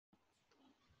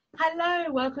Hello,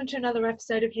 welcome to another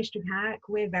episode of History Hack.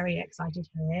 We're very excited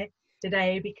here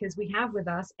today because we have with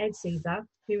us Ed Caesar,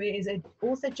 who is an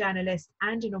author, journalist,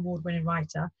 and an award-winning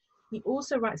writer. He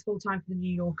also writes full-time for The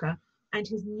New Yorker, and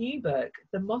his new book,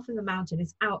 The Moth and the Mountain,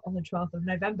 is out on the 12th of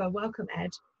November. Welcome,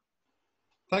 Ed.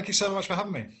 Thank you so much for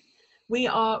having me. We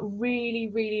are really,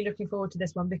 really looking forward to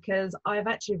this one because I've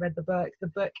actually read the book. The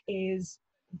book is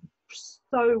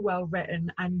so well written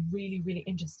and really, really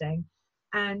interesting.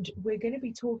 And we're going to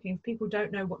be talking, if people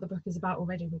don't know what the book is about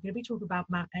already, we're going to be talking about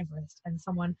Mount Everest and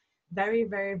someone very,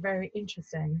 very, very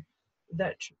interesting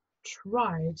that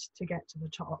tried to get to the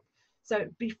top. So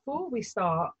before we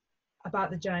start about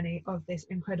the journey of this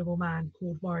incredible man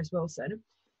called Morris Wilson,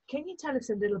 can you tell us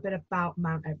a little bit about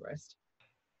Mount Everest?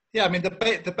 Yeah, I mean,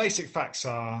 the basic facts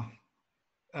are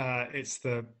it's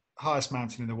the highest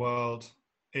mountain in the world.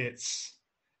 It's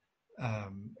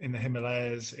in the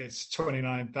Himalayas. It's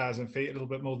 29,000 feet, a little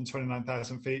bit more than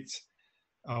 29,000 feet,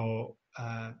 or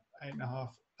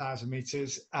 8,500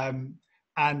 meters. And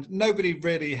nobody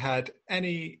really had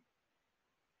any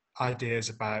ideas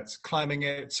about climbing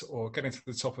it or getting to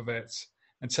the top of it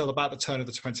until about the turn of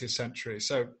the 20th century.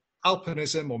 So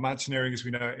alpinism, or mountaineering as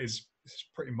we know it, is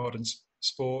pretty modern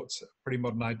sport, a pretty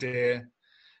modern idea.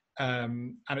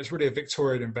 And it's really a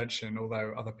Victorian invention,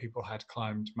 although other people had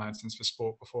climbed mountains for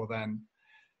sport before then.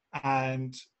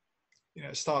 And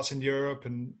it starts in Europe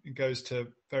and goes to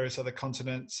various other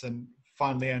continents and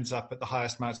finally ends up at the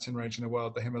highest mountain range in the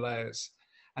world, the Himalayas.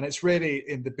 And it's really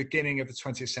in the beginning of the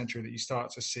 20th century that you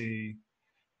start to see,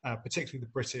 particularly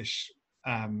the British,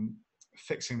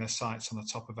 fixing their sights on the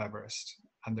top of Everest.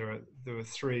 And there were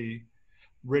three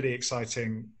really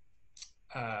exciting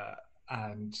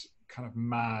and kind of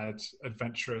mad,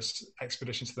 adventurous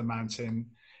expedition to the mountain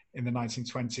in the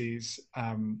 1920s,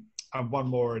 and one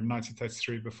more in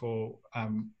 1933 before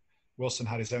Wilson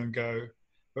had his own go.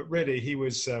 But really, he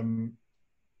was a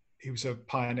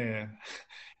pioneer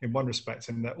in one respect,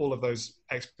 in that all of those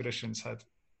expeditions had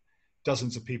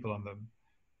dozens of people on them,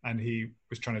 and he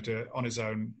was trying to do it on his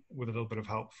own with a little bit of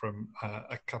help from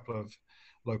a couple of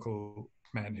local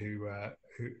men who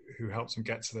helped him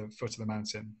get to the foot of the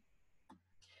mountain.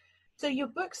 So your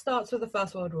book starts with the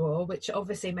First World War, which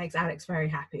obviously makes Alex very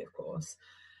happy, of course.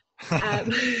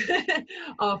 um,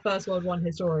 our First World War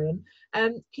historian.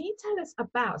 Can you tell us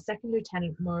about Second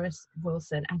Lieutenant Morris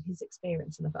Wilson and his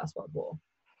experience in the First World War?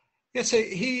 Yeah, so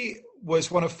he was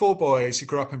one of four boys who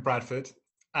grew up in Bradford,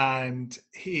 and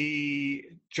he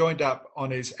joined up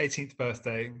on his 18th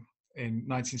birthday in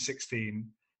 1916.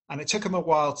 And it took him a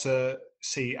while to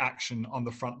see action on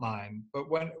the front line. But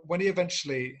when he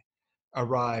eventually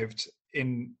arrived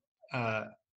in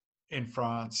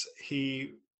France,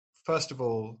 he first of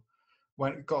all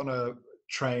got on a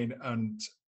train and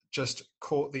just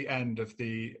caught the end of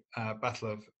the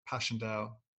Battle of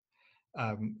Passchendaele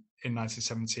in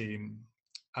 1917,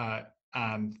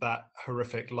 and that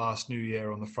horrific last New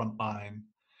Year on the front line.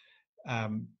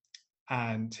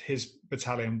 And his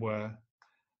battalion were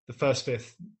the 1st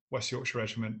 5th West Yorkshire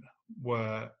Regiment,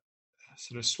 were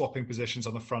sort of swapping positions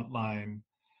on the front line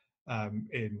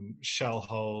in shell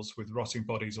holes with rotting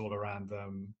bodies all around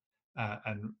them,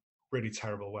 and really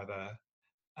terrible weather.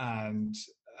 And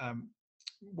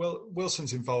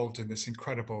Wilson's involved in this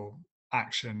incredible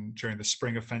action during the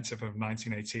spring offensive of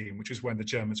 1918, which was when the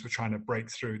Germans were trying to break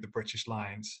through the British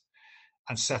lines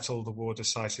and settle the war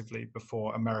decisively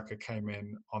before America came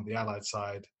in on the Allied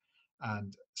side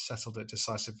and settled it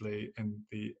decisively in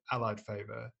the Allied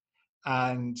favor.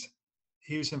 And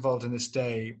he was involved in this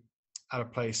day at a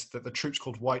place that the troops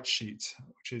called White Sheet,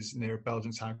 which is near a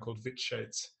Belgian town called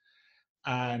Witscheid.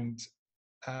 And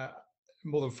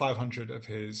more than 500 of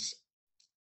his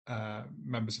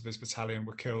members of his battalion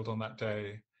were killed on that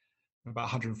day, about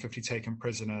 150 taken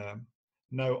prisoner.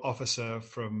 No officer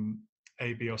from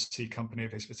A, B, or C company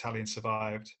of his battalion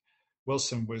survived.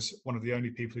 Wilson was one of the only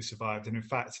people who survived, and in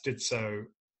fact did so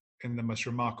in the most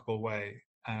remarkable way,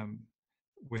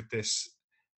 with this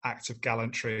act of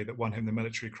gallantry that won him the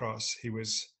Military Cross. He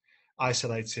was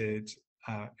isolated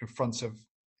in front of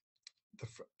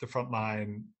the front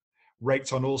line,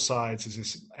 raked on all sides, as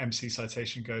his MC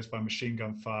citation goes, by machine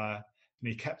gun fire, and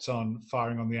he kept on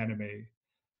firing on the enemy.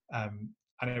 And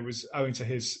it was owing to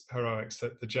his heroics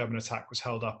that the German attack was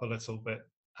held up a little bit,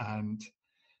 and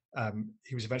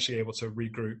he was eventually able to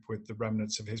regroup with the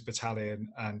remnants of his battalion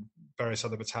and various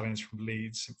other battalions from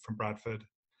Leeds, from Bradford.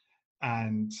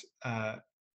 And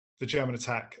the German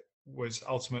attack was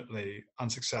ultimately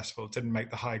unsuccessful, didn't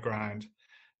make the high ground.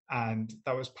 And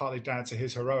that was partly down to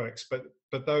his heroics.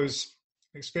 But those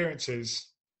experiences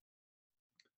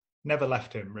never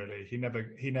left him really. He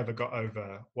never got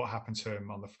over what happened to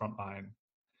him on the front line,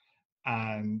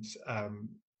 and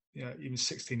even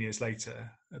 16 years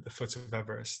later, at the foot of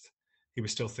Everest, he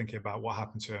was still thinking about what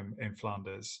happened to him in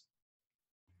Flanders.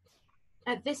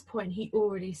 At this point, he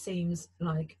already seems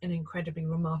like an incredibly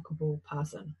remarkable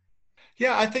person.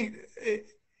 Yeah, I think,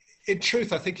 in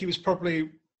truth, I think he was probably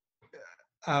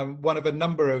one of a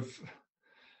number of,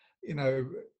 you know,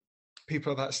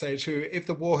 people at that stage who, if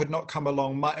the war had not come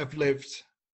along, might have lived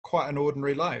quite an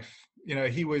ordinary life.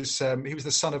 He was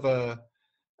the son of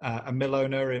a mill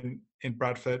owner in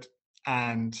Bradford,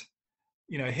 and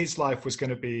his life was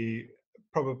going to be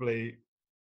probably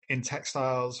in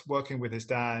textiles, working with his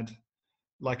dad,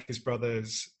 like his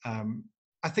brothers.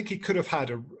 I think he could have had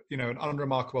an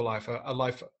unremarkable life, a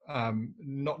life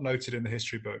not noted in the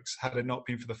history books, had it not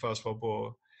been for the First World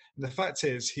War. And the fact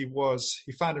is, he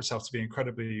found himself to be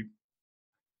incredibly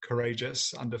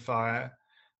courageous under fire,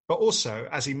 but also,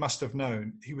 as he must have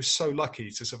known, he was so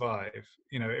lucky to survive.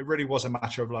 It really was a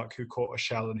matter of luck who caught a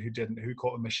shell and who didn't, who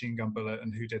caught a machine gun bullet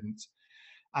and who didn't.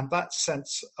 And that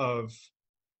sense of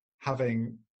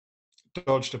having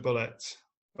dodged a bullet,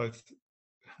 both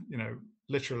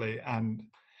literally and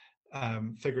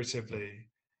figuratively,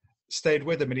 stayed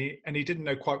with him, and he didn't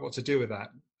know quite what to do with that.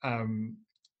 And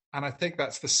I think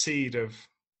that's the seed of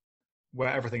where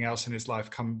everything else in his life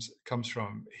comes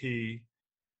from. He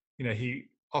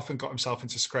often got himself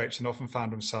into scrapes and often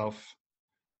found himself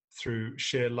through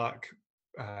sheer luck,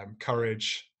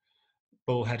 courage,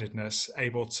 bullheadedness,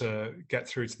 able to get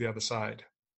through to the other side.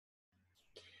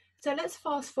 So let's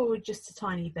fast forward just a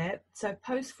tiny bit. So Yeah.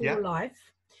 post-war life,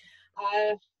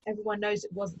 uh, everyone knows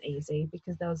it wasn't easy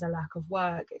because there was a lack of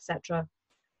work, etc.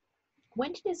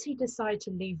 When does he decide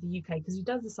to leave the UK? Because he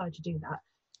does decide to do that.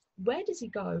 Where does he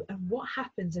go, and what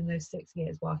happens in those 6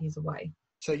 years while he's away?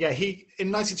 So yeah, he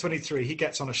in 1923 he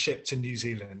gets on a ship to New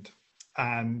Zealand,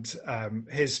 and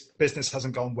his business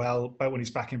hasn't gone well. But when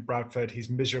he's back in Bradford, he's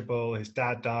miserable. His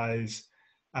dad dies.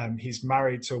 He's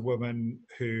married to a woman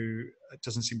who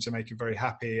doesn't seem to make him very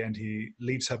happy, and he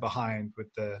leaves her behind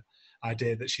with the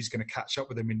idea that she's going to catch up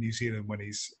with him in New Zealand when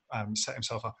he's set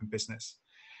himself up in business.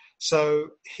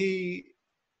 So he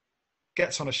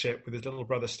gets on a ship with his little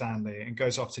brother Stanley and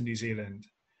goes off to New Zealand.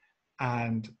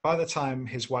 And by the time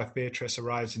his wife Beatrice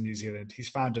arrives in New Zealand, he's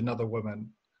found another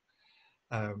woman,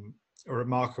 a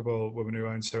remarkable woman who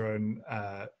owns her own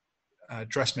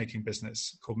dressmaking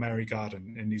business called Mary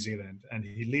Garden in New Zealand. And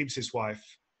he leaves his wife,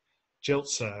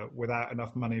 jilts her without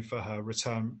enough money for her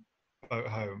return boat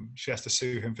home. She has to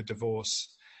sue him for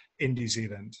divorce in New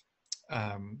Zealand.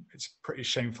 It's pretty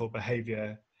shameful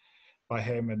behavior by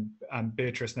him, and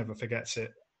Beatrice never forgets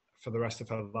it for the rest of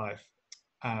her life.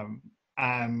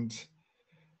 And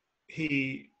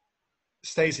he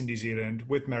stays in New Zealand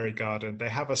with Mary Garden. They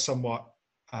have a somewhat,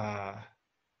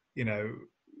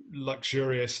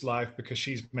 luxurious life because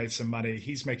she's made some money.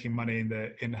 He's making money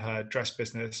in her dress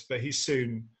business, but he's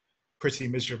soon pretty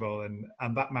miserable,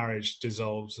 and that marriage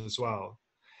dissolves as well.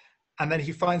 And then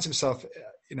he finds himself,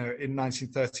 in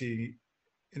 1930,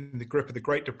 in the grip of the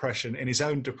Great Depression, in his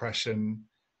own depression,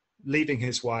 leaving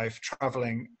his wife,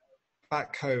 traveling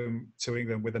back home to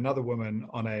England with another woman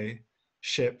on a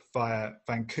ship via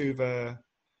Vancouver,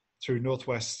 through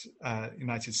Northwest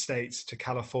United States to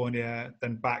California,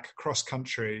 then back cross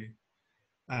country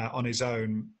on his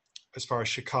own as far as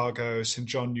Chicago, St.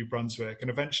 John, New Brunswick, and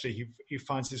eventually he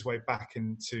finds his way back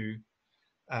into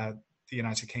the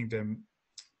United Kingdom,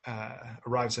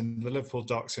 arrives in the Liverpool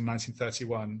docks in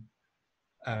 1931,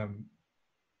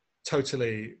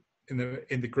 totally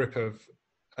in the grip of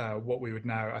what we would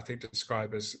now, I think,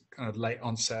 describe as kind of late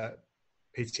onset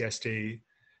PTSD.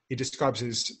 He describes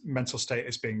his mental state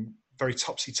as being very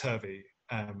topsy-turvy,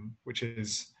 which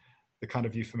is the kind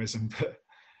of euphemism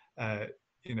that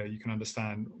you can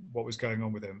understand what was going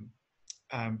on with him.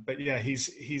 But yeah,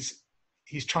 he's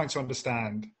trying to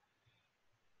understand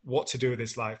what to do with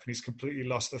his life, and he's completely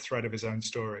lost the thread of his own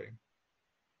story.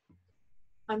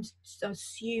 I'm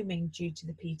assuming due to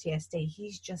the PTSD,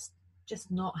 he's just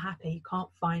not happy. He can't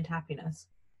find happiness.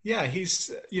 Yeah,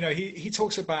 he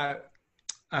talks about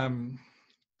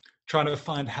trying to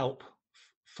find help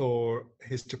for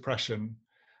his depression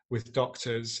with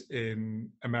doctors in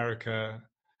America.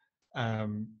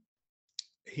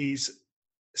 He's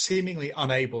seemingly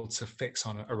unable to fix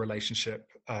on a relationship,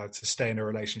 to stay in a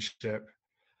relationship.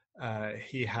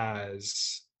 He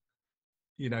has,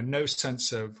 no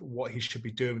sense of what he should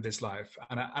be doing with his life.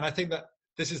 And I think that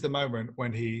this is the moment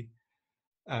when he,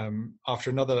 after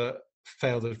another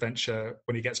failed adventure,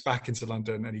 when he gets back into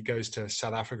London and he goes to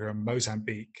South Africa and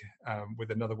Mozambique with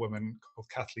another woman called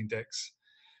Kathleen Dix,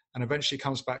 and eventually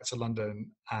comes back to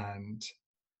London, and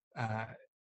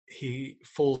he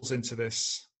falls into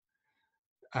this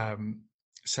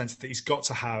sense that he's got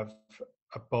to have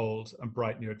a bold and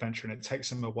bright new adventure, and it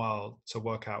takes him a while to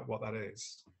work out what that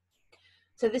is.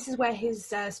 So this is where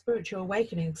his spiritual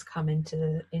awakenings come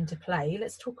into play.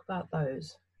 Let's talk about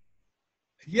those.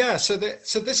 Yeah, so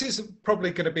this is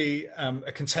probably going to be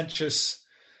a contentious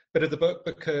bit of the book,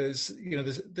 because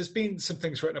there's been some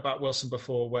things written about Wilson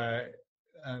before where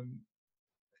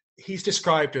he's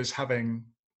described as having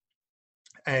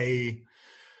a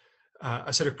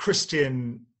sort of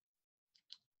Christian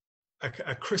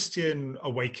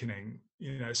awakening.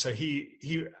 So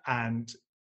he and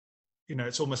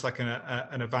it's almost like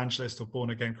an evangelist or born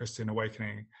again Christian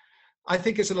awakening. I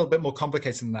think it's a little bit more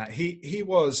complicated than that. He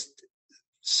was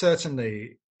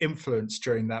certainly influenced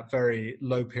during that very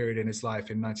low period in his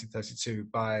life in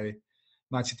 1931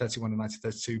 and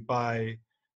 1932 by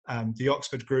the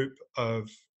Oxford group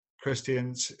of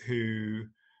Christians who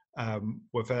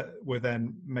were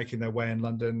then making their way in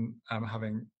London,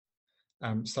 having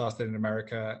started in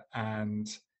America, and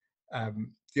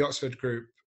the Oxford group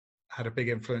had a big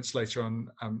influence later on.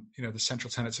 The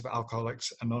central tenets of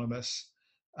Alcoholics Anonymous.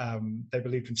 They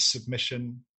believed in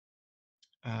submission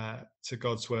to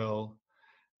God's will,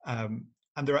 and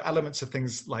there are elements of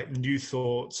things like New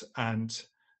Thought and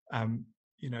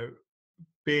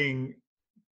being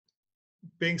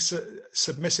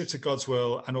submissive to God's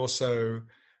will, and also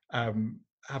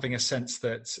having a sense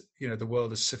that the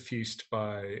world is suffused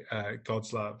by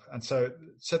God's love. And so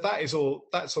that's all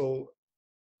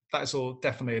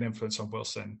definitely an influence on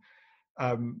Wilson.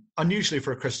 Unusually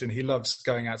for a Christian, he loves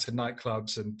going out to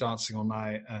nightclubs and dancing all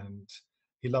night, and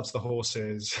he loves the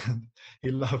horses.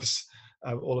 He loves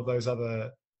all of those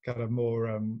other kind of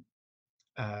more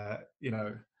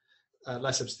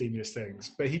less abstemious things.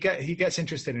 But he gets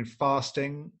interested in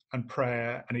fasting and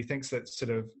prayer, and he thinks that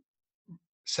sort of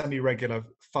semi-regular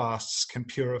fasts can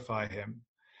purify him.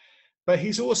 But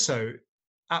he's also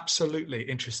absolutely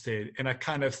interested in a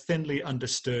kind of thinly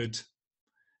understood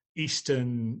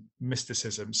Eastern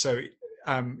mysticism. So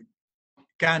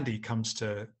Gandhi comes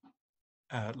to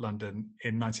London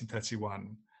in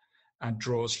 1931 and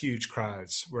draws huge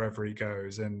crowds wherever he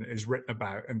goes, and is written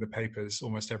about in the papers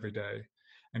almost every day.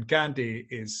 And Gandhi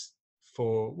is,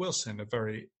 for Wilson, a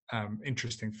very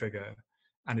interesting figure,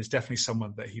 and is definitely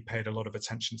someone that he paid a lot of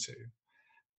attention to.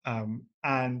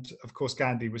 And of course,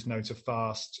 Gandhi was known to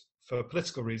fast for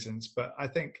political reasons, but I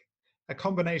think a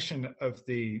combination of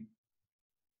the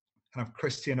kind of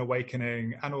Christian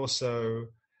awakening and also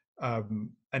an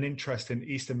interest in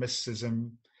Eastern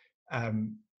mysticism,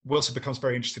 Wilson becomes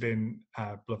very interested in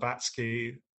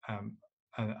Blavatsky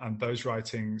and those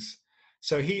writings.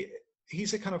 So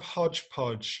he's a kind of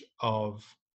hodgepodge of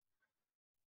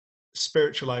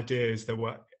spiritual ideas that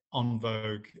were en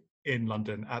vogue in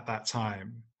London at that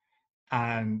time.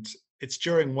 And it's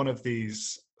during one of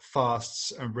these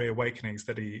fasts and reawakenings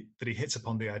that he hits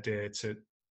upon the idea to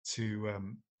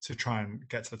try and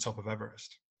get to the top of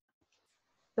Everest.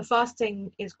 The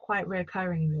fasting is quite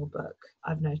reoccurring in your book,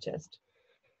 I've noticed.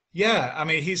 Yeah, I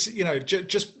mean, he's he's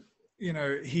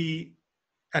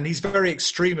very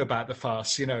extreme about the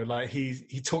fast. Like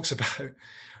he talks about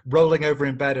rolling over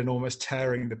in bed and almost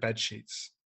tearing the bed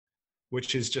sheets,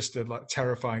 which is just a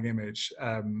terrifying image.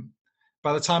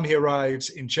 By the time he arrives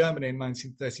in Germany in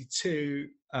 1932,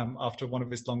 after one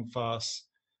of his long fasts,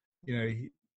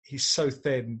 he's so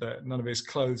thin that none of his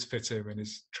clothes fit him, and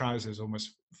his trousers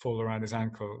almost fall around his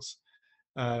ankles.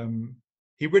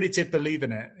 He really did believe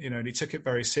in it, and he took it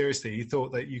very seriously. He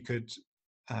thought that you could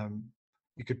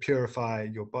purify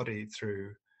your body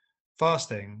through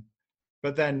fasting,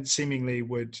 but then seemingly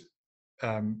would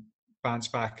bounce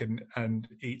back and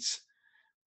eat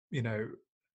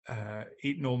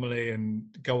normally and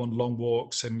go on long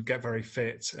walks and get very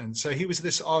fit. And so he was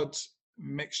this odd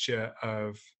mixture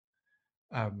of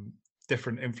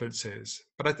different influences.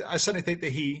 But I certainly think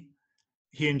that he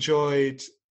enjoyed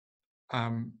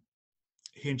kind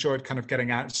of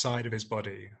getting outside of his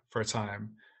body for a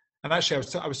time. And actually,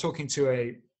 I was talking to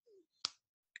a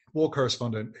war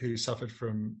correspondent who suffered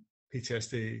from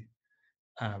PTSD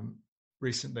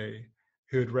recently,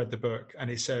 who had read the book, and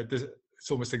he said it's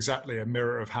almost exactly a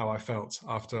mirror of how I felt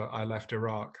after I left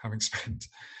Iraq, having spent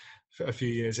a few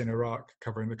years in Iraq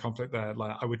covering the conflict there.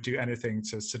 Like, I would do anything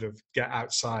to sort of get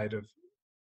outside of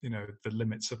the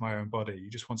limits of my own body. You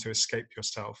just want to escape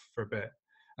yourself for a bit,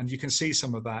 and you can see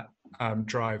some of that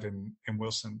drive in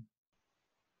Wilson.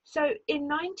 So in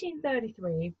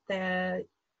 1933, the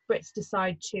Brits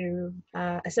decide to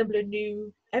assemble a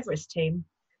new Everest team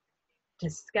to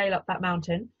scale up that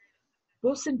mountain.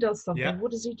 Wilson does Yeah. something.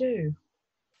 What does he do?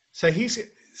 So he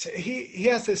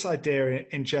has this idea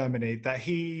in Germany that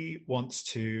he wants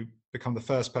to become the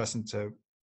first person to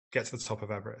get to the top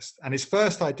of Everest. And his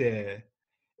first idea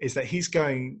is that he's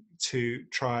going to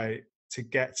try to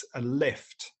get a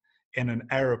lift in an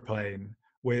aeroplane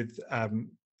with an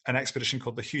expedition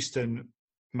called the Houston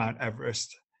Mount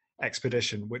Everest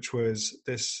expedition, which was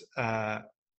this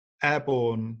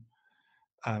airborne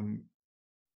um,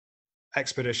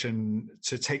 expedition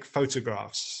to take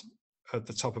photographs at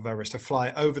the top of Everest, to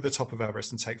fly over the top of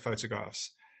Everest and take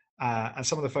photographs. And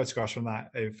some of the photographs from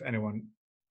that, if anyone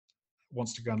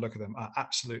wants to go and look at them, are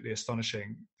absolutely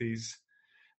astonishing. These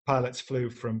pilots flew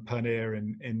from Purnia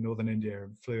in northern India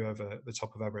and flew over the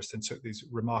top of Everest and took these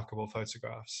remarkable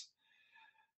photographs.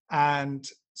 And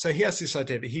so he has this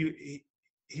idea that he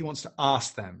wants to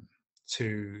ask them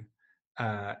to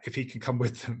if he can come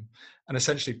with them and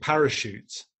essentially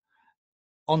parachute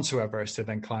onto Everest and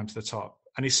then climb to the top.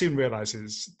 And he soon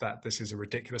realizes that this is a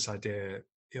ridiculous idea.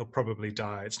 He'll probably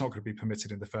die. It's not going to be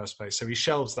permitted in the first place. So he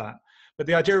shelves that. But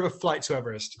the idea of a flight to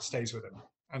Everest stays with him.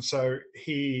 And so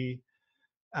he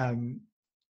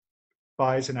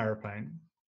buys an aeroplane,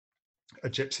 a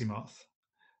Gypsy Moth,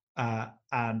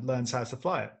 and learns how to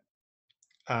fly it.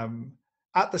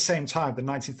 At the same time, the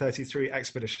 1933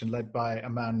 expedition led by a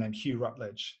man named Hugh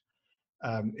Rutledge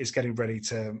is getting ready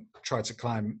to try to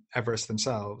climb Everest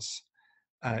themselves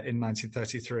in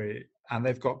 1933. And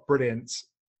they've got brilliant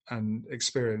and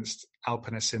experienced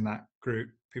alpinists in that group,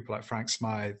 people like Frank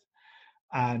Smythe.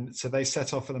 And so they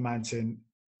set off for the mountain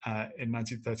in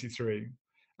 1933.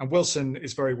 And Wilson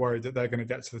is very worried that they're going to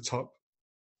get to the top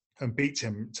and beat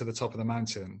him to the top of the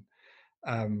mountain,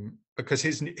 because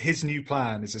his new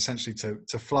plan is essentially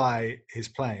to fly his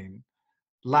plane,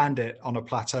 land it on a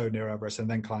plateau near Everest, and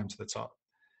then climb to the top.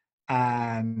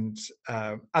 And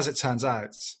as it turns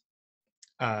out,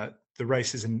 the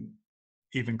race isn't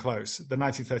even close. The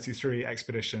 1933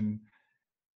 expedition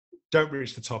don't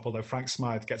reach the top, although Frank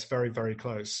Smythe gets very, very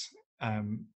close,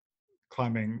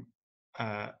 climbing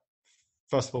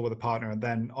first of all with a partner and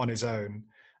then on his own.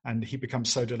 And he becomes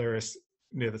so delirious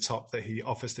near the top that he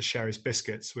offers to share his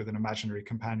biscuits with an imaginary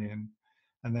companion,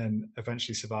 and then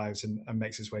eventually survives and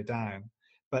makes his way down.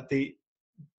 But the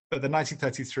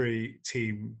 1933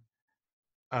 team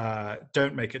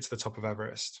don't make it to the top of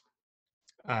Everest,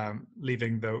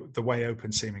 leaving the way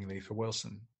open seemingly for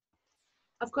Wilson.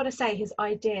 I've got to say, his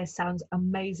idea sounds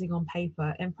amazing on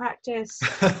paper. In practice,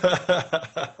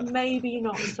 maybe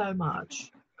not so much.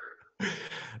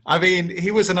 I mean, he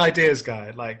was an ideas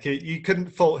guy. Like, you couldn't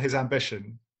fault his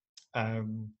ambition.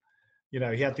 You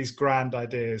know, he had these grand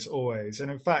ideas always.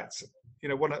 And in fact, you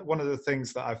know, one of the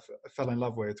things that I fell in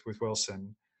love with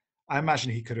Wilson, I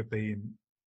imagine he could have been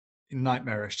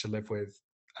nightmarish to live with,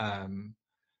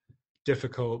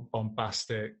 difficult,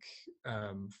 bombastic,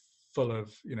 full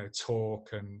of, you know, talk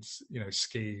and, you know,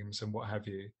 schemes and what have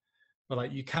you. But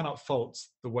like, you cannot fault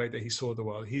the way that he saw the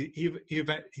world. He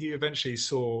eventually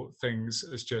saw things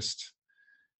as just,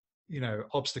 you know,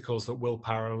 obstacles that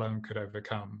willpower alone could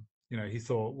overcome. You know, he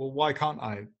thought, well, why can't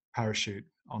I parachute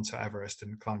onto Everest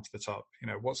and climb to the top? You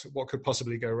know, what could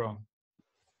possibly go wrong?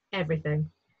 Everything.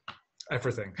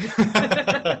 Everything.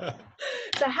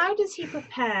 So how does he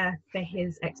prepare for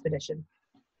his expedition,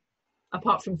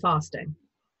 apart from fasting?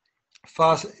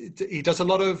 He does a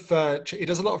lot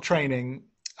of training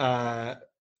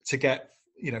to get,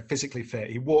 you know, physically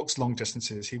fit. He walks long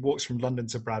distances. He walks from London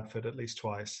to Bradford at least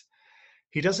twice.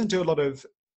 He doesn't do a lot of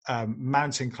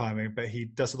mountain climbing, but he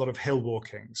does a lot of hill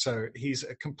walking. So he's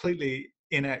a completely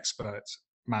inexpert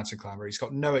mountain climber. He's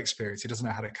got no experience. He doesn't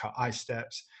know how to cut ice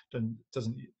steps,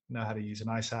 doesn't know how to use an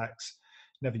ice axe,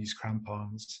 never used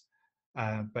crampons.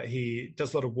 But he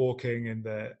does a lot of walking in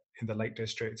the Lake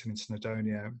District and in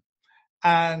Snowdonia.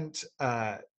 And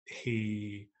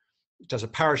he does a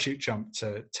parachute jump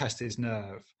to test his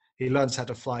nerve. He learns how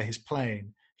to fly his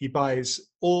plane. He buys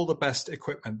all the best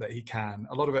equipment that he can,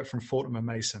 a lot of it from Fortnum and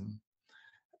Mason,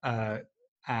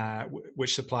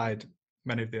 which supplied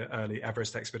many of the early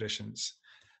Everest expeditions.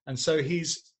 And so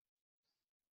he's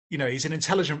an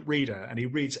intelligent reader, and he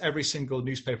reads every single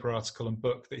newspaper article and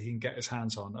book that he can get his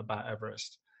hands on about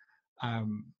Everest.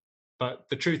 But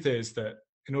the truth is that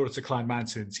in order to climb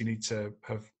mountains, you need to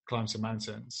have climbed some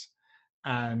mountains.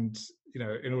 And, you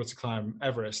know, in order to climb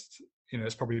Everest, you know,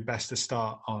 it's probably best to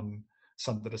start on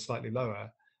some that are slightly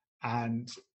lower.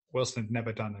 And Wilson had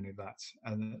never done any of that.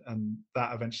 And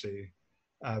that eventually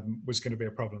was going to be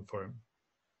a problem for him.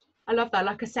 I love that.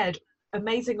 Like I said,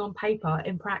 amazing on paper,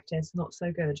 in practice, not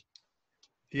so good.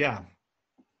 Yeah.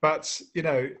 But, you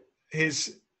know,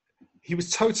 he was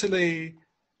totally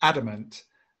adamant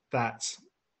that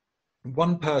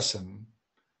one person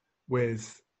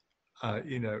with a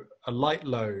light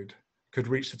load could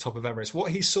reach the top of Everest.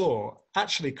 What he saw,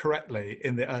 actually correctly,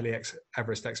 in the early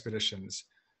Everest expeditions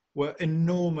were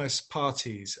enormous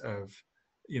parties of,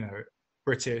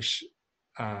 British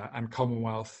and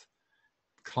Commonwealth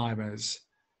climbers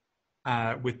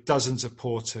with dozens of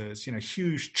porters,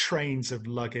 huge trains of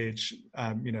luggage,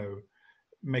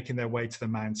 making their way to the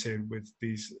mountain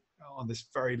on this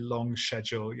very long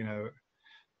schedule,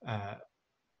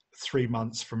 3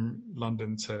 months from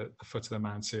London to the foot of the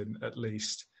mountain at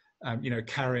least,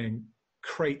 carrying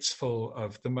crates full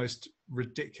of the most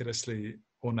ridiculously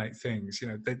ornate things.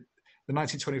 The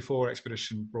 1924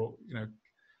 expedition brought,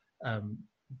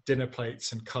 dinner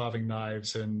plates and carving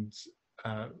knives and,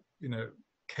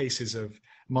 cases of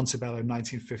Montebello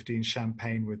 1915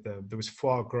 champagne with them. There was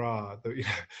foie gras.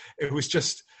 It was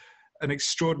just an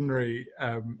extraordinary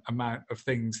amount of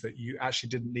things that you actually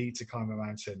didn't need to climb a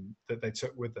mountain that they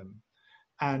took with them.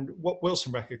 And what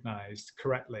Wilson recognized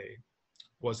correctly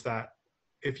was that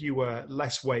if you were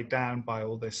less weighed down by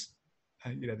all this,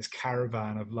 this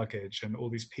caravan of luggage and all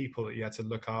these people that you had to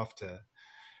look after,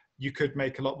 you could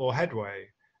make a lot more headway.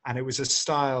 And it was a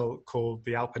style called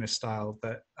the alpinist style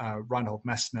that Reinhold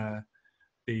Messner,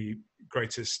 the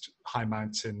greatest high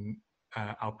mountain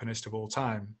alpinist of all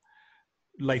time,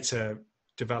 later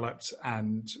developed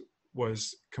and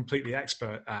was completely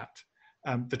expert at.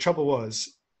 The trouble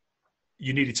was,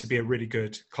 you needed to be a really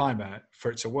good climber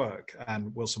for it to work,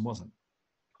 and Wilson wasn't.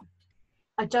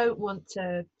 I don't want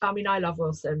to, I love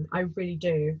Wilson, I really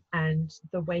do, and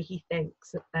the way he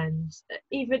thinks, and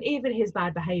even his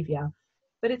bad behaviour.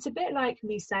 But it's a bit like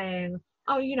me saying,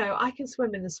 oh, I can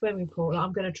swim in the swimming pool,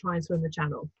 I'm going to try and swim the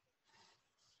channel.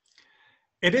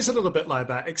 It is a little bit like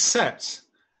that, except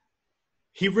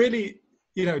he really,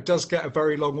 does get a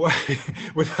very long way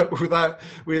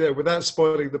without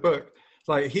spoiling the book.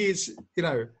 Like he's,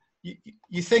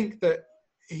 you think that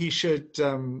he should,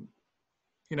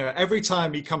 every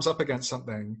time he comes up against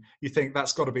something, you think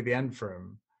that's got to be the end for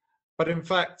him. But in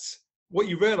fact, what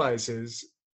you realize is,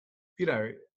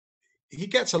 he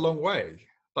gets a long way.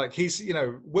 Like he's,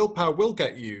 willpower will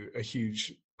get you a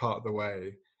huge part of the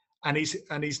way, and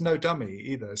he's no dummy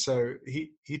either. So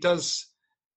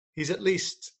he's at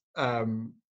least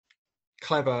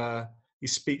clever. He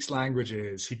speaks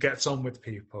languages. He gets on with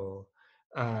people.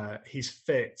 He's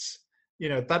fit.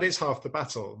 That is half the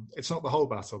battle. It's not the whole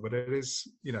battle, but it is,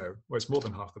 it's more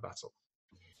than half the battle.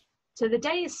 So the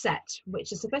day is set,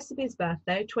 which is supposed to be his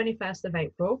birthday, 21st of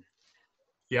April.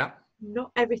 Yeah.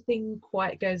 Not everything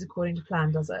quite goes according to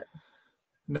plan, does it?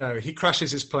 No, he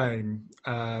crashes his plane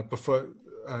before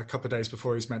a couple of days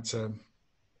before he's meant to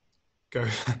go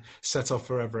set off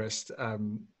for Everest.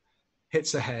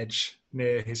 Hits a hedge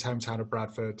near his hometown of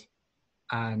Bradford,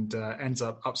 and ends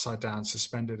up upside down,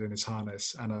 suspended in his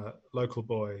harness, and a local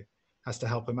boy has to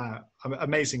help him out.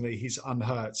 Amazingly, he's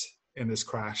unhurt in this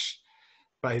crash,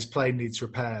 but his plane needs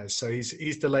repairs, so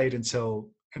he's delayed until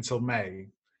May.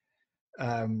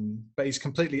 But he's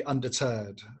completely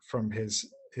undeterred from his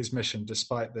mission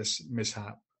despite this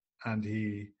mishap, and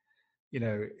he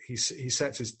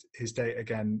sets his date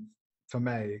again for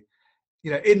May.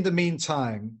 In the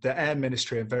meantime, the Air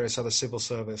Ministry and various other civil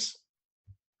service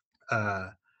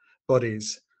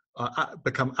bodies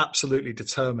become absolutely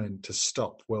determined to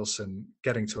stop Wilson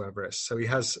getting to Everest. So he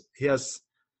has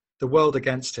the world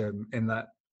against him in that,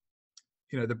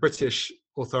 the British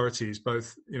authorities,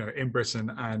 both, in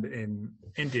Britain and in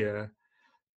India,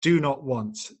 do not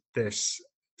want this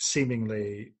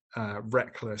seemingly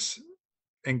reckless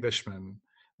Englishman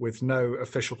with no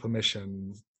official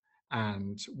permission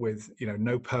and with,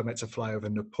 no permit to fly over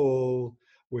Nepal,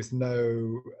 with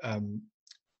no,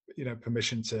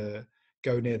 permission to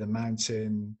go near the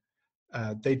mountain.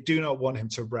 They do not want him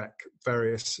to wreck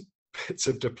various bits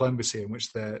of diplomacy in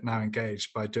which they're now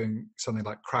engaged by doing something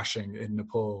like crashing in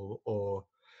Nepal or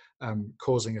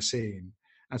causing a scene.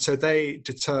 And so they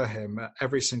deter him at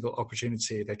every single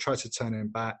opportunity. They try to turn him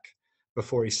back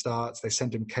before he starts. They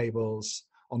send him cables.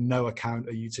 On no account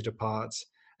are you to depart.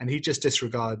 And he just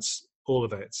disregards all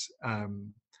of it,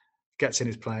 gets in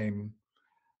his plane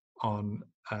on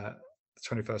the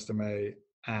 21st of May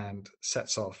and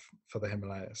sets off for the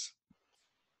Himalayas.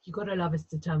 You got to love his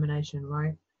determination,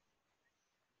 right?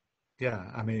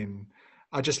 Yeah,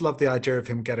 I just love the idea of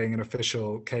him getting an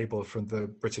official cable from the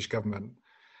British government.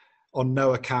 On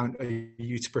no account are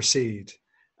you to proceed,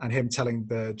 and him telling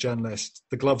the journalist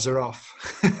the gloves are off.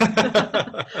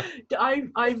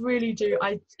 I really do.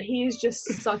 He is just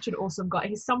such an awesome guy.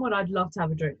 He's someone I'd love to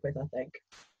have a drink with, I think.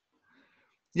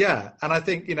 Yeah, and I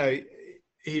think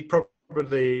he'd probably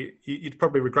you'd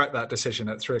probably regret that decision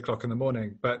at 3 o'clock in the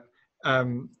morning. But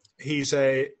he's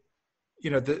a, you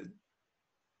know,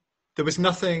 there was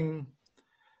nothing.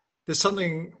 There's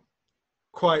something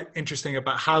quite interesting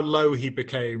about how low he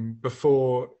became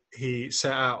before he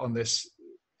set out on this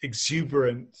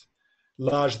exuberant,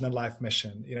 larger than life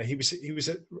mission. You know, he was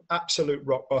at absolute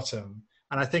rock bottom,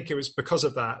 and I think it was because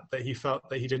of that he felt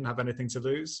that he didn't have anything to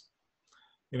lose.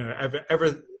 You know,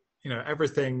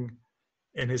 everything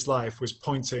in his life was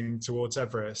pointing towards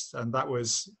Everest, and that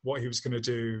was what he was going to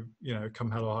do. You know, come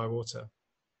hell or high water.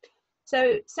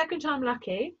 So second time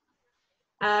lucky.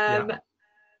 Yeah.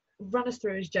 Run us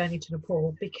through his journey to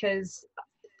Nepal, because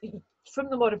from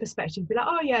the modern perspective, you'd be like,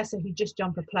 oh yeah, so he just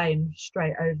jumped a plane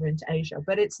straight over into Asia,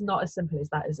 but it's not as simple as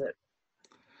that, is it?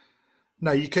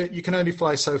 No, you can only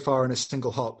fly so far in a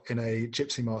single hop in a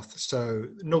Gypsy Moth. So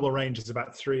normal range is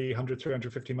about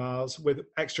 350 miles. With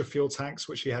extra fuel tanks,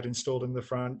 which he had installed in the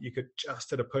front, you could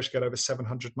just at a push get over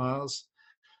 700 miles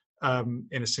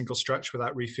in a single stretch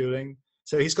without refueling.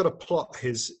 So he's got to plot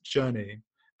his journey,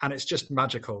 and it's just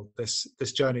magical, this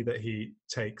journey that he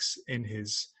takes in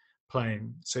his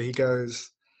plane. So he goes,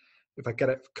 if I get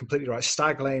it completely right,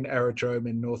 Stag Lane Aerodrome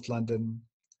in North London,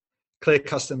 clear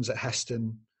customs at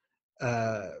Heston,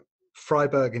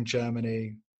 Freiburg in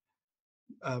Germany,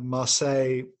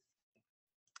 Marseille,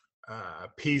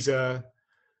 Pisa,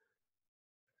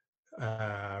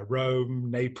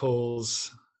 Rome,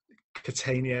 Naples,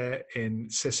 Catania in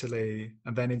Sicily,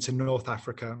 and then into North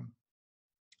Africa,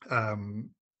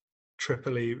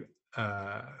 Tripoli,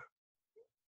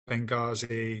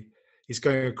 Benghazi. He's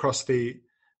going across the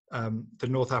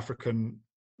North African,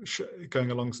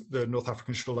 going along the North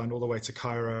African shoreline all the way to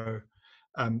Cairo,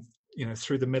 you know,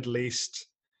 through the Middle East,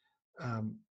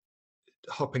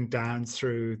 hopping down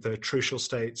through the Trucial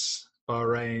states,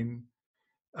 Bahrain.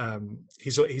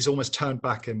 He's almost turned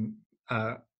back in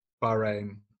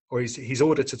Bahrain, or he's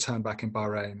ordered to turn back in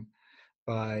Bahrain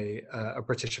by a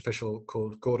British official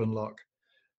called Gordon Locke,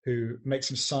 who makes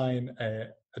him sign a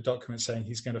document saying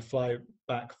he's going to fly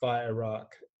back via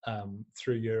Iraq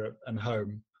through Europe and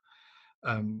home.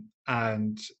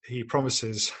 And he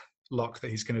promises Locke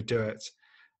that he's going to do it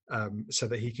so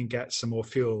that he can get some more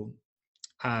fuel.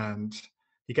 And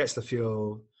he gets the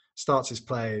fuel, starts his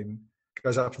plane,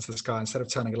 goes up into the sky. Instead of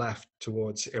turning left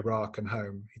towards Iraq and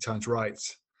home, he turns right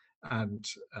and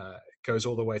goes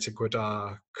all the way to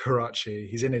Gwadar, Karachi.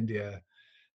 He's in India.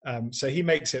 So he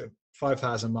makes it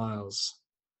 5,000 miles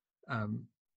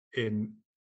in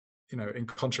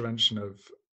contravention of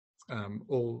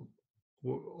all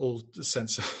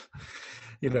sense of,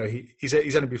 you know, he's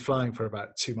only been flying for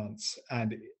about 2 months,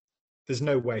 and there's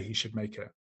no way he should make it.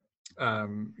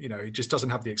 You know, he just doesn't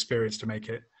have the experience to make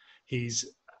it. He's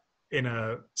in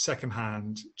a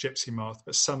second-hand Gypsy Moth,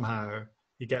 but somehow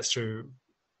he gets through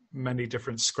many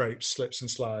different scrapes, slips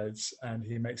and slides, and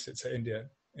he makes it to India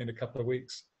in a couple of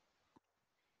weeks.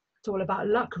 It's all about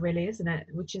luck, really, isn't it?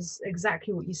 Which is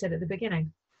exactly what you said at the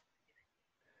beginning.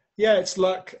 Yeah, it's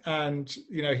luck, and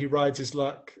you know, he rides his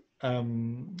luck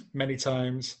many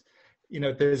times. You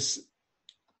know, there's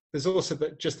also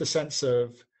just the sense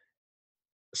of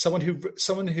someone who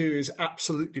is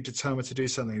absolutely determined to do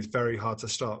something is very hard to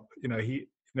stop. You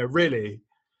know, really,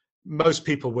 most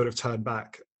people would have turned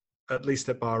back, at least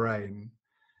at Bahrain.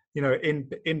 You know,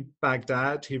 in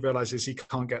Baghdad, he realizes he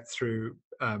can't get through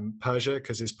Persia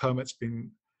because his permit's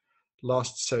been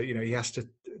lost. So, you know, he has to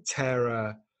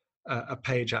tear a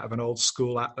page out of an old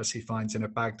school atlas he finds in a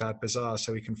Baghdad bazaar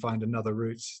so he can find another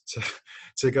route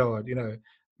to go on. You know,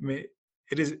 I mean,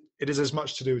 it is as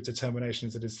much to do with determination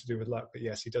as it is to do with luck. But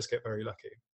yes, he does get very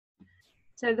lucky.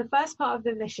 So the first part of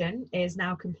the mission is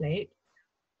now complete.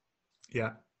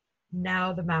 Yeah.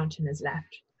 Now the mountain is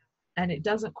left. And it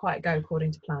doesn't quite go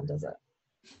according to plan, does it?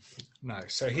 No.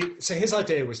 So his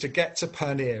idea was to get to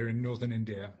Purnea in northern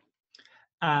India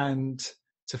and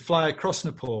to fly across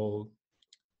Nepal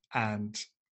and,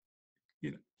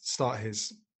 you know, start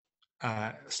his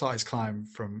climb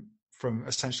from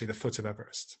essentially the foot of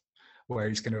Everest, where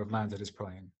he's going to have landed his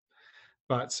plane.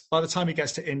 But by the time he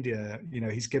gets to India, you know,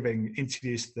 he's giving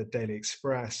interviews to the Daily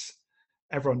Express.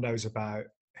 Everyone knows about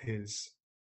his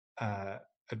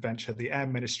adventure. The Air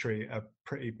Ministry are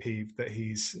pretty peeved that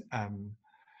he's,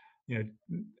 you know,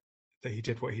 that he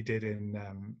did what he did in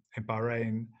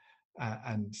Bahrain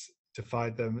and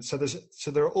defied them. So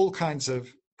there are all kinds of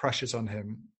pressures on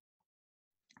him.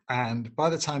 And by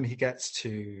the time he gets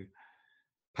to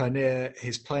Purnea,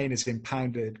 his plane is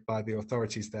impounded by the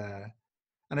authorities there,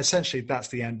 and essentially that's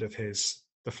the end of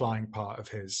the flying part of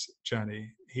his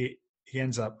journey. He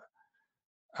ends up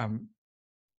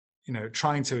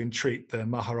trying to entreat the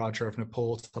Maharaja of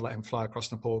Nepal to let him fly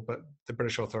across Nepal, but the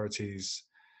British authorities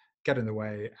get in the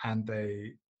way and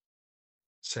they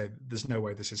say there's no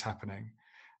way this is happening.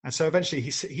 And so eventually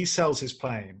he sells his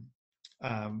plane,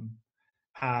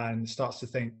 and starts to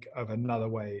think of another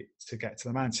way to get to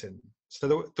the mountain.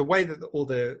 So the way that all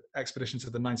the expeditions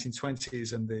of the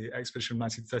 1920s and the expedition of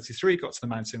 1933 got to the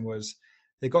mountain was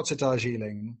they got to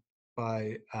Darjeeling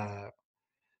by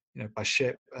by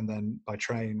ship and then by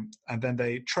train, and then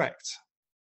they trekked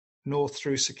north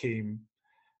through Sikkim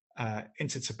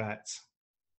into Tibet,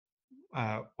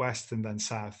 west and then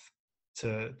south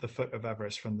to the foot of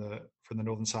Everest from the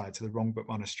northern side to the Rongbuk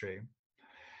Monastery.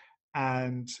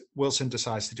 And Wilson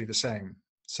decides to do the same.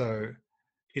 So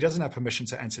he doesn't have permission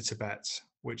to enter Tibet,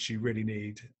 which you really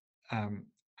need.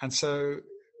 And so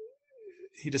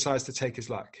he decides to take his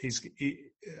luck.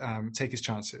 Take his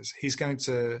chances. He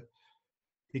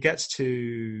gets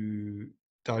to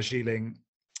Darjeeling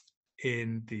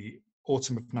in the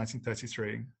autumn of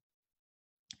 1933,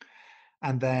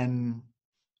 and then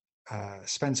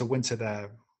spends a winter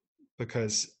there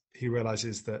because he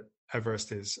realizes that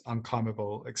Everest is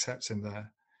unclimbable except in the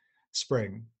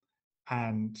spring.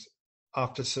 And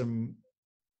after some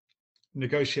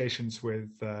negotiations with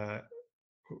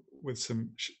some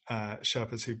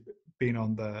Sherpas who've been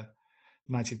on the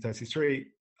 1933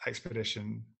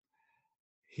 expedition,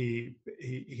 he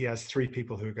has 3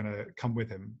 people who are going to come with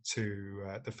him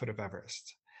to the foot of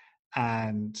Everest.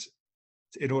 And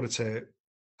in order to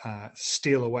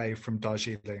steal away from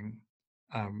Darjeeling,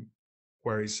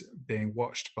 where he's being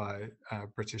watched by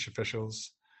British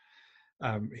officials,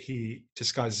 he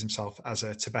disguises himself as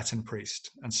a Tibetan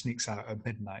priest and sneaks out at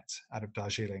midnight out of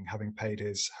Darjeeling, having paid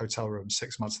his hotel room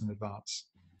 6 months in advance.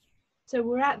 So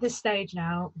we're at this stage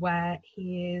now where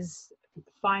he is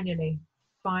finally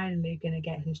going to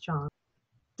get his chance.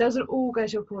 Doesn't all go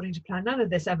according to plan. None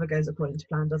of this ever goes according to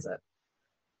plan, does it?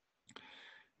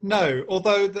 No,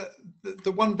 although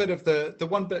the one bit of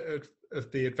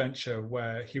the adventure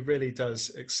where he really does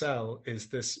excel is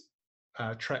this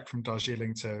trek from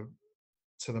Darjeeling to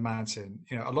the mountain.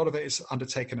 A lot of it is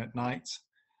undertaken at night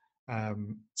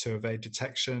to evade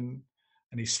detection,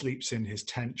 and he sleeps in his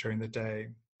tent during the day.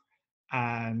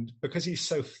 And because he's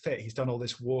so fit, he's done all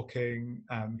this walking.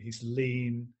 He's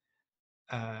lean.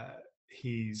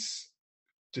 He's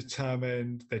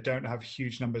determined. They don't have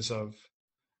huge numbers of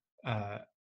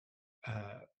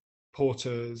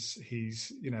porters.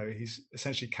 He's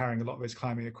essentially carrying a lot of his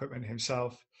climbing equipment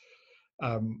himself.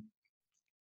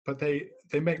 But they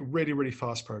make really, really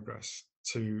fast progress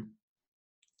to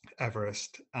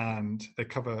Everest, and they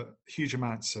cover huge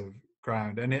amounts of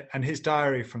ground. And his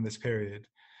diary from this period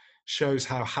shows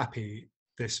how happy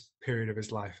this period of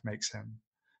his life makes him.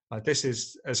 Like, this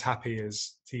is as happy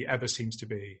as he ever seems to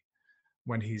be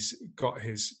when he's got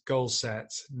his goals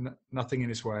set, nothing in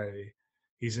his way.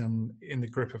 He's in the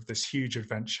grip of this huge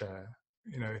adventure.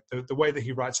 The way that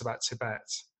he writes about Tibet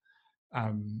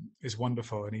is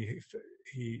wonderful, and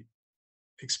he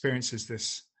experiences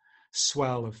this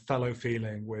swell of fellow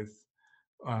feeling with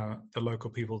the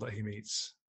local people that he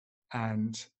meets,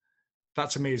 and that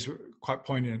to me is quite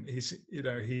poignant. He's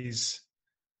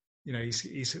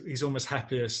almost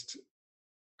happiest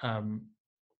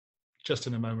just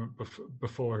in a moment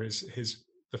before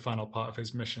the final part of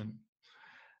his mission.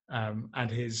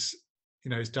 And his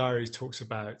diary talks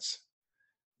about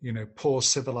poor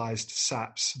civilized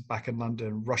saps back in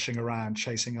London rushing around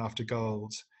chasing after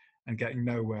gold and getting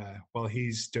nowhere, while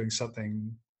he's doing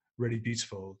something really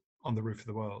beautiful on the roof of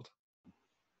the world.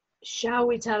 Shall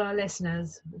we tell our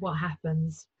listeners what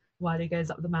happens while he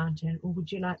goes up the mountain, or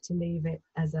would you like to leave it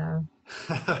as a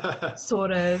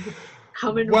sort of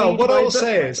come and well, read what my I will book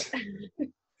say is,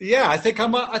 yeah, I think I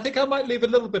might leave a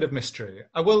little bit of mystery.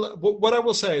 I will. What I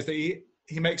will say is that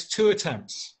he makes 2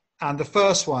 attempts, and the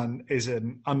first one is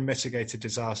an unmitigated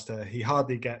disaster. He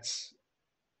hardly gets,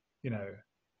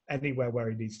 anywhere where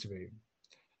he needs to be,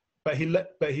 but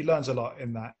he learns a lot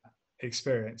in that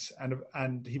experience,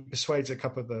 and he persuades a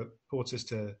couple of the porters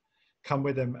to come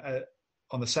with him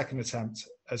on the second attempt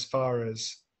as far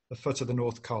as the foot of the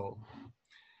North Col,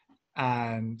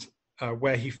 and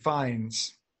where he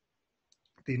finds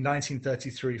the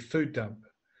 1933 food dump,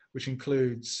 which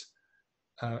includes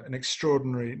an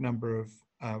extraordinary number of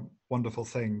wonderful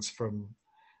things from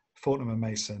Fortnum and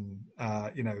Mason,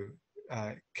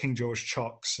 King George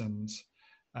chocks and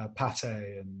pate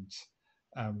and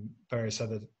various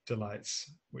other delights,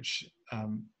 which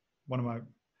one of my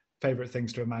favorite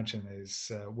things to imagine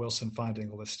is Wilson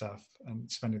finding all this stuff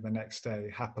and spending the next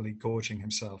day happily gorging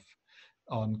himself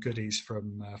on goodies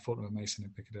from Fortnum and Mason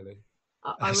in Piccadilly.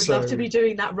 I would love to So be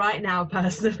doing that right now,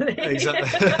 personally. exactly.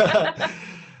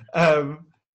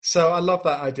 So I love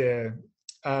that idea.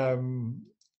 And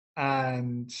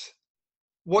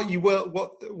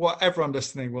what everyone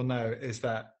listening will know is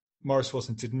that Maurice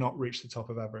Wilson did not reach the top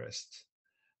of Everest.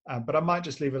 But I might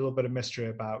just leave a little bit of mystery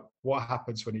about what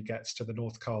happens when he gets to the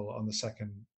North Pole on the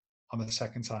second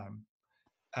time.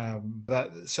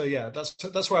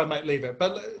 That's where I might leave it.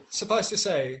 But suffice to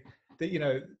say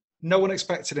that no one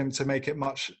expected him to make it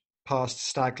much past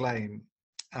Stag Lane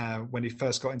when he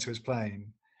first got into his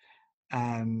plane,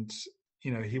 and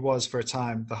he was for a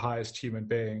time the highest human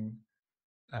being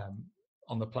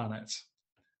on the planet,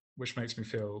 which makes me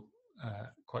feel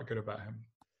quite good about him.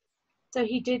 So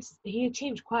he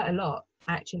achieved quite a lot,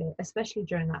 actually, especially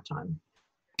during that time.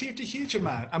 Achieved a huge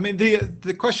amount. I mean,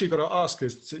 the question you've got to ask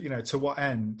is, to what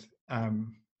end?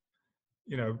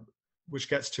 Which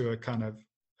gets to a kind of,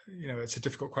 it's a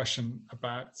difficult question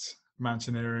about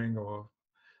mountaineering or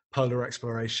polar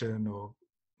exploration or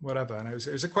whatever. And it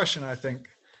was a question, I think,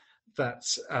 that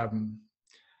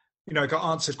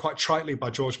got answered quite tritely by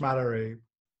George Mallory,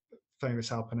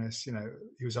 famous alpinist.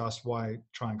 He was asked why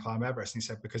try and climb Everest, and he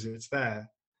said because it's there.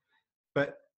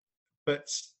 But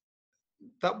that's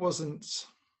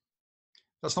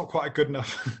not quite a good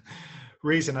enough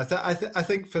reason. I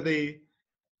think for the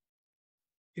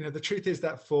truth is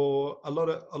that for a lot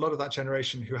of that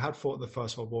generation who had fought in the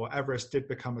First World War, Everest did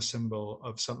become a symbol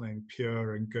of something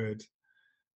pure and good,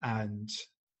 and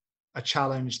a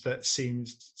challenge that seemed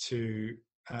to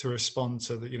respond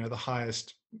to the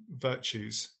highest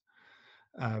virtues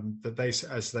that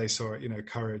as they saw it,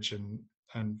 courage and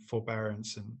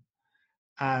forbearance,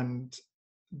 and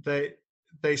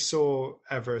they saw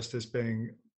Everest as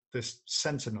being this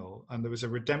sentinel, and there was a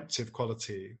redemptive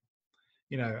quality.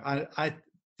 I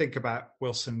think about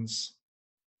Wilson's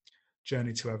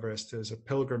journey to Everest as a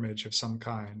pilgrimage of some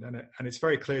kind, and it's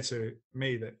very clear to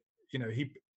me that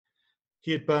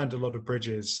he had burned a lot of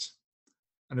bridges,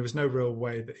 and there was no real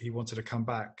way that he wanted to come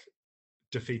back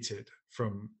defeated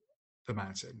from the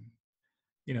mountain.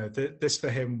 This for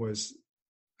him was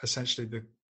essentially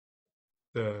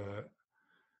the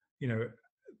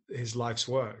his life's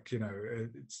work.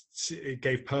 It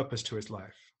gave purpose to his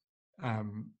life,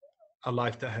 a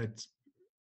life that had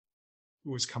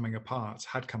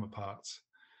come apart,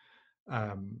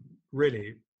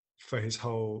 really for his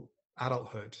whole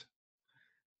adulthood.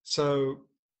 So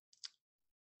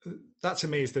that to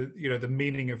me is the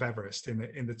meaning of Everest in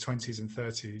the 20s and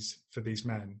 30s for these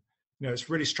men. It's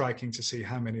really striking to see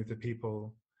how many of the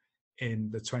people in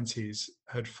the 20s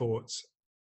had fought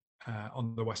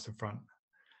on the Western Front.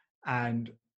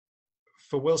 And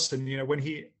for Wilson, when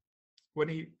he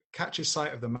catches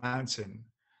sight of the mountain,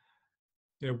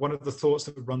 one of the thoughts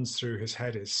that runs through his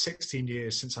head is 16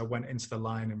 years since I went into the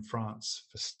line in France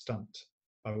for stunt,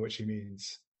 by which he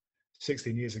means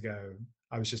 16 years ago,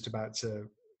 I was just about to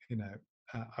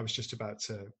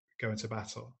go into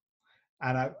battle.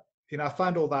 And I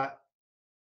find all that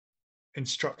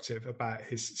instructive about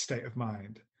his state of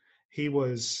mind. He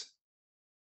was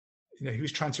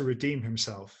trying to redeem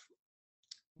himself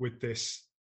with this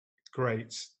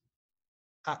great,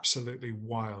 absolutely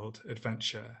wild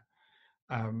adventure.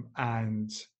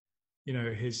 And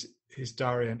his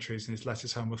diary entries and his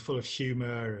letters home were full of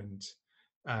humor and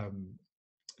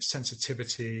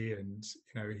sensitivity, and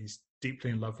he's deeply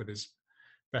in love with his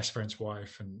best friend's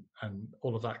wife, and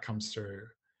all of that comes through.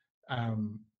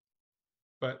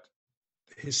 But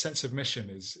his sense of mission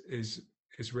is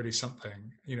really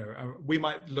something. We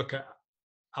might look at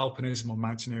alpinism or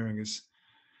mountaineering as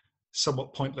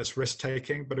somewhat pointless risk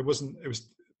taking, but it wasn't. It was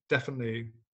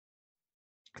definitely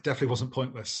wasn't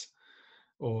pointless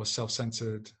or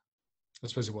self-centered. I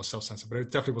suppose it was self-centered, but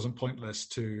it definitely wasn't pointless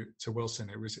to Wilson.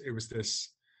 It was this.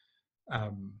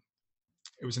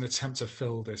 It was an attempt to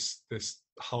fill this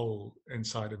hole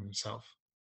inside of himself.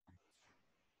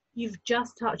 You've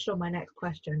just touched on my next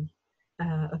question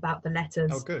about the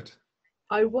letters. Oh, good.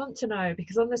 I want to know,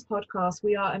 because on this podcast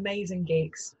we are amazing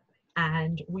geeks,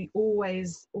 and we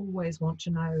always want to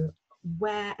know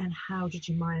where and how did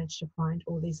you manage to find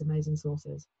all these amazing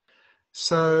sources?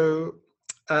 So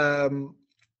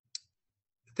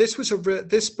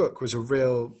this book was a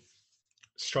real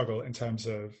struggle in terms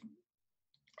of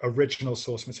original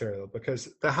source material, because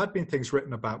there had been things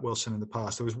written about Wilson in the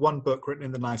past. There was one book written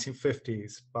in the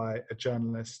 1950s by a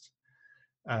journalist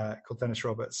called Dennis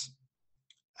Roberts,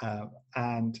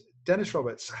 and Dennis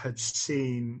Roberts had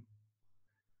seen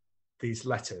these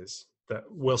letters that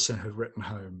Wilson had written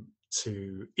home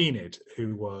to Enid,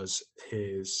 who was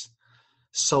his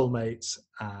soulmate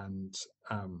and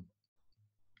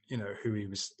who he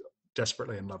was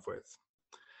desperately in love with.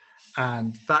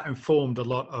 and that informed a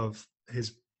lot of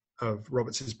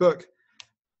Roberts's book.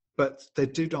 But they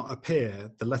do not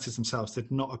appear. The letters themselves did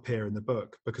not appear in the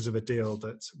book because of a deal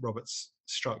that Roberts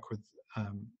struck with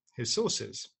his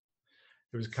sources.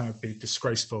 It was kind of be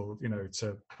disgraceful,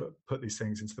 to put these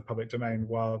things into the public domain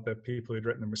while the people who'd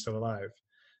written them were still alive.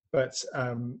 But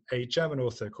a German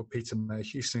author called Peter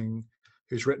Husing,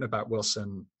 who's written about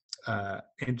Wilson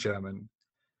in German,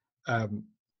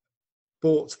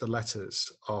 bought the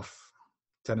letters off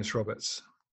Dennis Roberts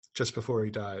just before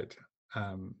he died.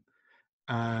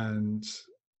 And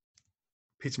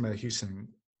Peter Husing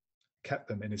kept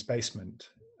them in his basement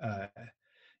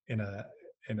in a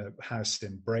house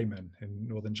in Bremen in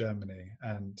northern Germany,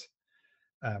 and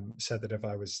said that if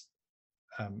I was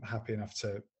happy enough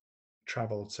to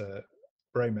travel to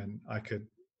Bremen, I could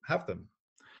have them.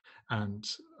 And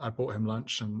I bought him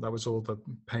lunch, and that was all the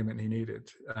payment he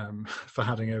needed for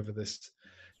handing over this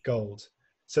gold.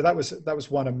 So that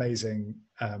was one amazing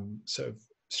sort of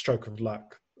stroke of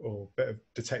luck or bit of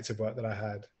detective work that I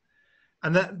had.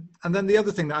 And then the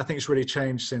other thing that I think has really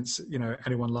changed since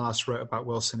anyone last wrote about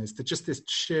Wilson is that just this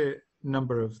sheer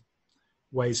number of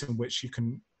ways in which you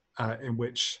can in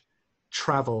which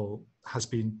travel has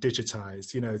been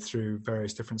digitized, through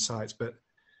various different sites. But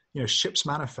ships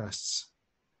manifests,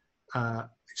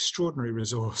 extraordinary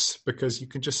resource, because you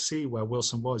can just see where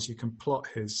Wilson was. You can plot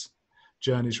his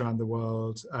journeys around the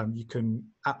world. You can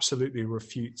absolutely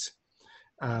refute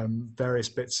various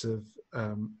bits of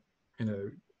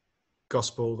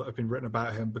gospel that have been written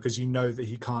about him, because that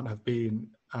he can't have been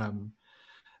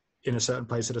in a certain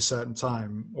place at a certain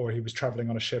time, or he was traveling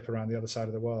on a ship around the other side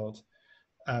of the world.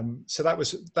 So that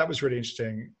was really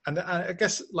interesting. And I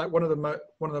guess like one of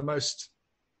the most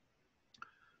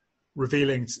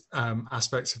revealing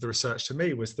aspects of the research to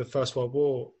me was the First World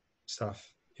War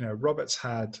stuff. Roberts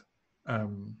had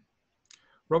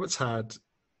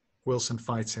Wilson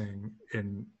fighting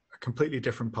in a completely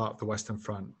different part of the Western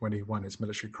Front when he won his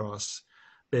military cross,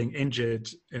 being injured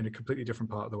in a completely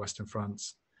different part of the Western Front.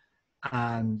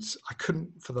 And I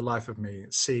couldn't for the life of me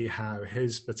see how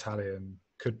his battalion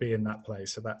could be in that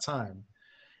place at that time.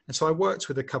 And so I worked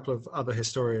with a couple of other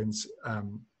historians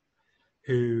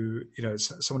who,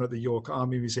 someone at the York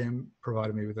Army Museum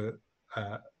provided me with a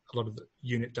lot of the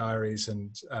unit diaries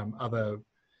and other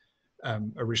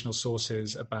original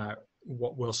sources about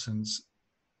what Wilson's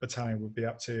battalion would be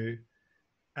up to.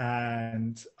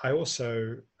 And I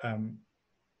also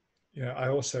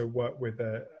worked with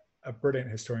a brilliant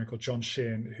historian called John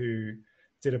Sheehan, who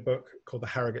did a book called The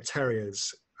Harrogate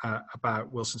Terriers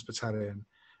about Wilson's battalion.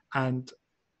 And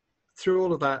through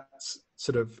all of that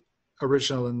sort of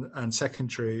original and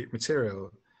secondary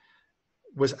material,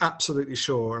 was absolutely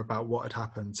sure about what had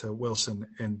happened to Wilson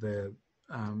in the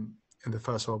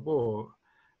First World War.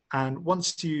 And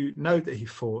once you know that he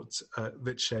fought at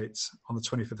Wytschaete on the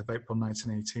 25th of April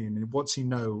 1918, and once you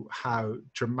know how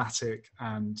dramatic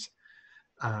and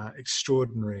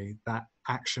extraordinary that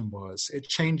action was, it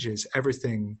changes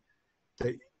everything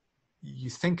that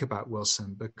you think about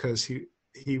Wilson, because he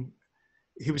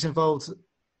was involved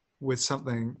with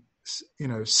something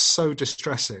so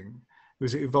distressing. He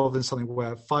was involved in something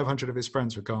where 500 of his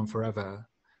friends were gone forever,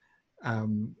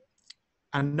 and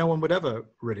no one would ever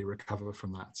really recover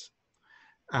from that.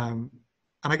 And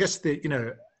I guess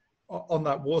on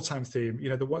that wartime theme,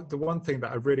 the one thing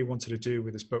that I really wanted to do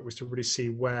with this book was to really see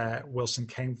where Wilson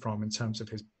came from in terms of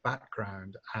his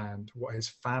background and what his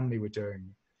family were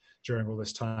doing during all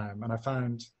this time. And I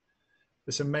found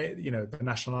this amazing, the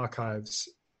National Archives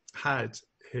had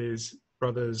his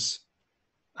brothers,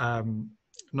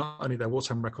 not only their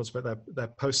wartime records, but their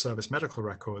post-service medical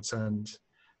records. And,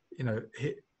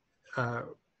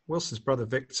 Wilson's brother,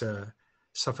 Victor,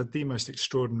 suffered the most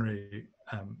extraordinary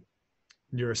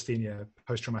neurasthenia,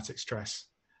 post-traumatic stress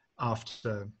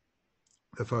after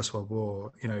the First World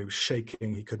War.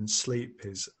 Shaking, he couldn't sleep,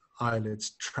 his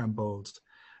eyelids trembled.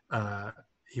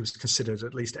 He was considered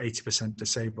at least 80%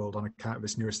 disabled on account of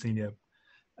his neurasthenia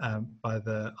by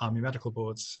the Army medical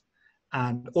boards.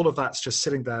 And all of that's just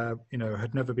sitting there,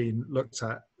 had never been looked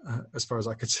at, as far as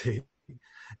I could see,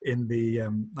 in the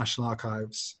National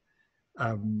Archives.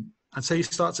 And so you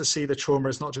start to see the trauma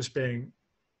as not just being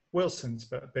Wilson's,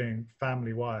 but being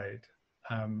family-wide.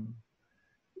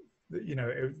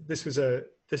 This was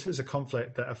a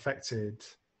conflict that affected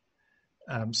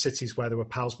cities where there were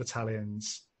PALS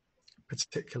battalions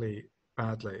particularly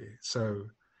badly. So,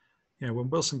 when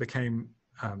Wilson became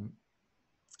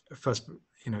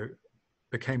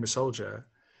became a soldier,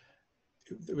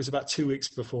 it was about 2 weeks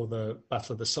before the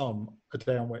Battle of the Somme, a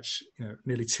day on which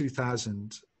nearly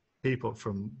 2,000 people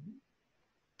from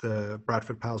the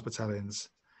Bradford PALS battalions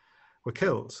were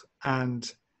killed.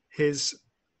 And his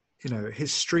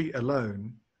street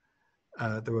alone,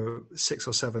 there were 6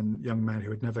 or 7 young men who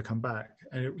had never come back.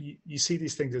 And you see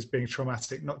these things as being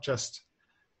traumatic, not just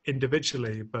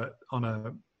individually, but on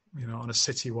a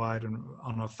citywide and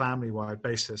on a family-wide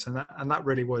basis. And that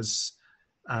really was,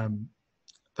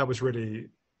 really,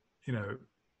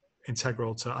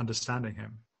 integral to understanding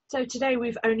him. So today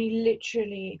we've only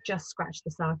literally just scratched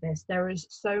the surface. There is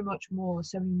so much more,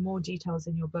 so many more details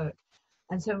in your book,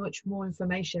 and so much more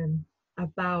information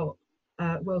about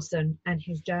Wilson and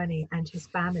his journey and his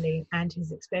family and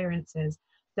his experiences,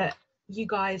 that you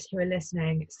guys who are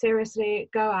listening, seriously,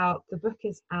 go out. The book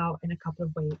is out in a couple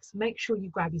of weeks. Make sure you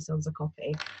grab yourselves a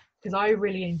copy, because I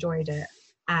really enjoyed it,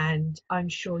 and I'm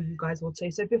sure you guys will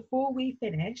too. So before we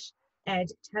finish, Ed,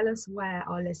 tell us where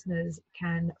our listeners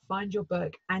can find your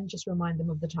book, and just remind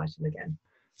them of the title again.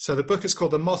 So the book is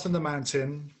called The Moth and the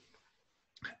Mountain,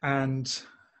 and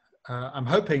I'm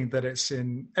hoping that it's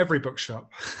in every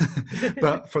bookshop.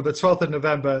 But for the 12th of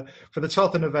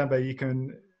November, you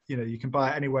can buy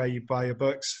it anywhere you buy your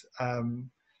books, and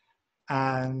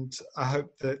I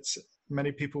hope that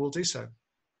many people will do so.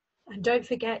 And don't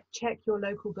forget, check your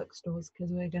local bookstores,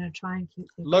 because we're going to try and keep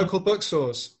them local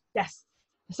bookstores. Yes.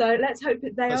 So let's hope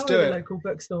that they are the local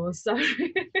bookstores. So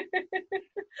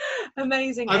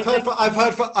amazing. I've heard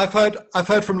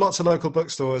from lots of local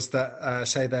bookstores that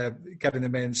say they're getting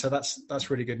them in. So that's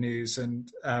really good news. And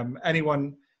any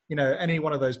one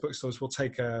of those bookstores will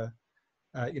take we'll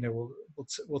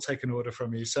take an order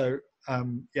from you. So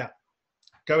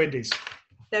go Indies.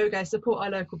 There we go. Support our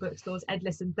local bookstores. Ed,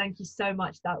 listen, thank you so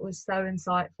much. That was so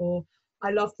insightful. I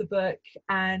love the book,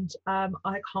 and I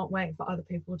can't wait for other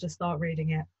people to start reading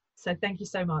it. So thank you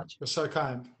so much. You're so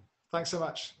kind. Thanks so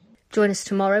much. Join us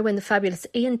tomorrow when the fabulous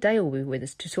Ian Dale will be with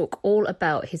us to talk all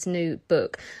about his new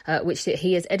book, which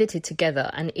he has edited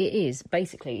together, and it is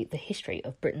basically the history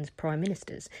of Britain's prime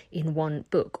ministers in one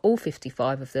book, all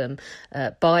 55 of them,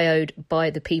 bioed by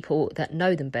the people that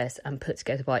know them best and put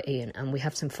together by Ian. And we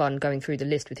have some fun going through the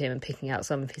list with him and picking out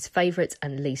some of his favourites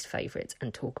and least favourites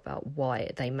and talk about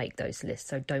why they make those lists.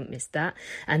 So don't miss that.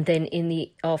 And then in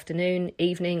the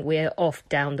evening, we're off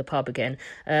down the pub again.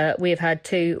 We have had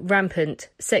 2 rampant,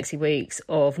 sexy weeks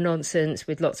of nonsense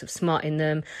with lots of smut in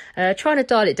them. Trying to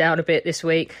dial it down a bit this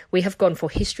week. We have gone for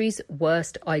history's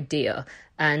worst idea,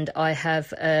 and I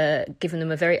have given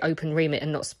them a very open remit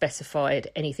and not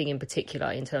specified anything in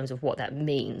particular in terms of what that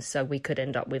means. So we could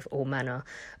end up with all manner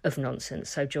of nonsense.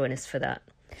 So join us for that.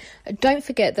 Don't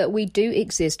forget that we do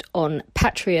exist on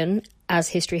Patreon as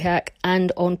History Hack,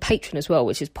 and on Patreon as well,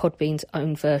 which is Podbean's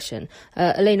own version.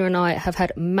 Alina and I have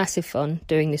had massive fun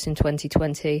doing this in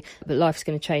 2020, but life's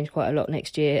going to change quite a lot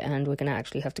next year, and we're going to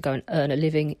actually have to go and earn a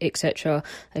living, etc.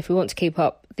 If we want to keep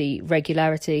up the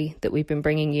regularity that we've been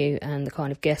bringing you and the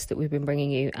kind of guests that we've been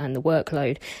bringing you and the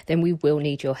workload, then we will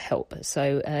need your help.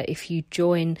 So if you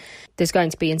join, there's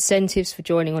going to be incentives for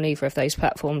joining on either of those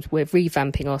platforms. We're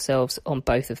revamping ourselves on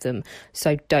both of them,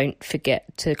 so don't forget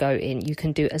to go in. You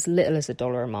can do as little as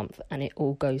 $1 a month, and it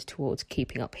all goes towards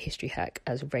keeping up History Hack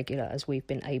as regular as we've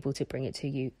been able to bring it to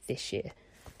you this year.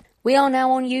 We are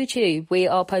now on YouTube. We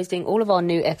are posting all of our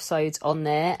new episodes on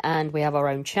there, and we have our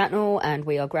own channel, and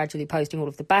we are gradually posting all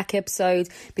of the back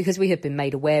episodes because we have been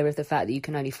made aware of the fact that you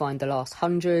can only find the last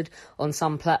 100 on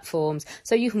some platforms.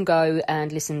 So you can go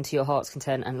and listen to your heart's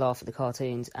content and laugh at the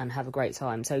cartoons and have a great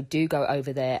time. So do go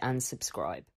over there and subscribe.